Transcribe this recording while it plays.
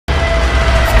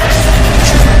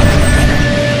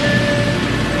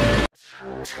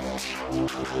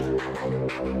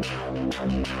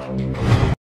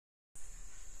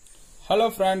Hello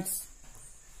friends,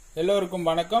 எல்லோருக்கும்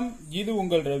வணக்கம். இது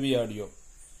உங்கள் ரவி ஆடியோ.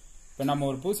 இப்போ நம்ம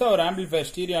ஒரு புதுசா ஒரு ஆம்பிளிஃபையர்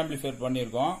ஸ்டீரியோ ஆம்பிளிஃபையர்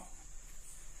பண்ணியிருக்கோம்.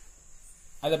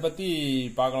 அதை பத்தி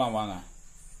பார்க்கலாம் வாங்க.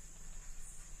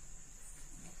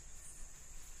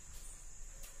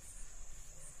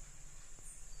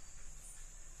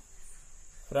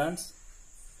 ஃப்ரெண்ட்ஸ்,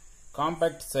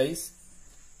 காம்பேக்ட் சைஸ்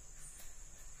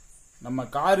நம்ம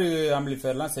காரு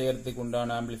ஆம்பிளிஃபையர்லாம் செய்யறதுக்கு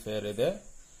உண்டான ஆம்பிளிஃபையர் இது.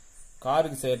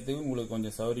 காருக்கு செய்யறதுக்கு உங்களுக்கு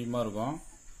கொஞ்சம் சௌரியமா இருக்கும்.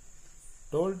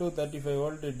 12 to 35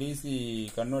 வோல்ட் டிசி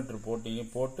கன்வெர்ட்டர்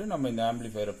போட்டு நம்ம இந்த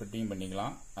ஆம்பிளிஃபையரை ஃபிட்டிங்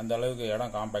பண்ணிக்கலாம். அந்த அளவுக்கு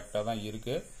இடம் காம்பேக்டா தான்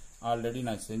இருக்கு. ஆல்ரெடி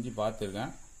நான் செஞ்சு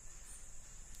பார்த்துருக்கேன்.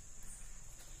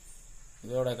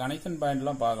 இதோட கனெக்ஷன்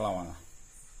பாயிண்ட்லாம் பார்க்கலாம் வாங்க.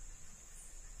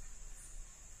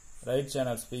 Right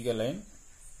channel speaker line,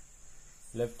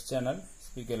 left channel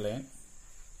speaker line.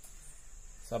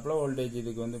 Supply voltage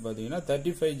இதுக்கு வந்து பார்த்தீங்கன்னா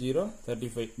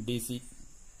 35035 DC.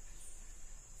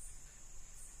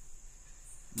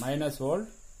 minus volt,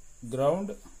 ground,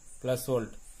 plus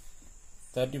volt,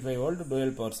 35 volt dual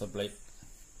power supply.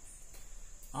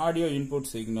 Audio input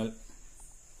signal,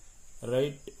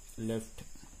 right, left.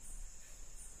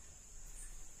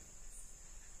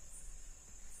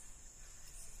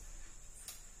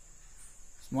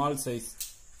 Small size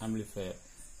amplifier.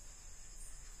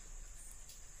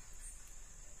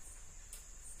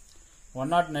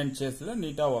 109 chassis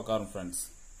neat work on friends.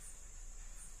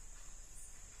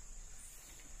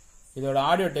 இதோட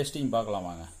audio testing பார்க்கலாம்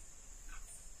வாங்க.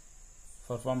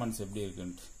 Performance எப்படி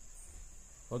இருக்குன்னு.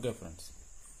 Okay friends,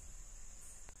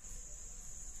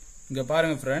 இங்க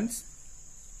பாருங்க ஃப்ரெண்ட்ஸ்.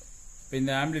 இப்போ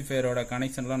இந்த ஆம்பிளிஃபையரோட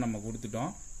கனெக்ஷன்லாம் நம்ம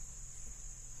கொடுத்துட்டோம்.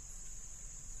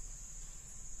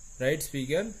 Right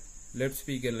speaker, left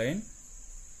speaker line,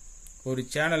 ஒரு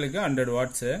சேனலுக்கு 100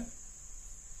 வாட்ஸ்,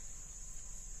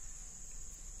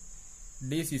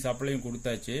 டிசி சப்ளையும்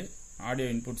கொடுத்தாச்சு,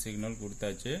 ஆடியோ இன்புட் சிக்னல்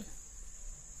கொடுத்தாச்சு,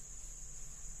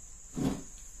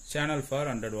 channel for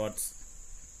 100 watts.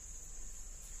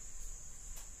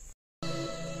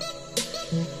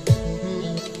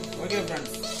 Okay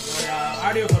friends,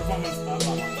 audio performance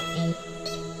பார்க்கலாம்.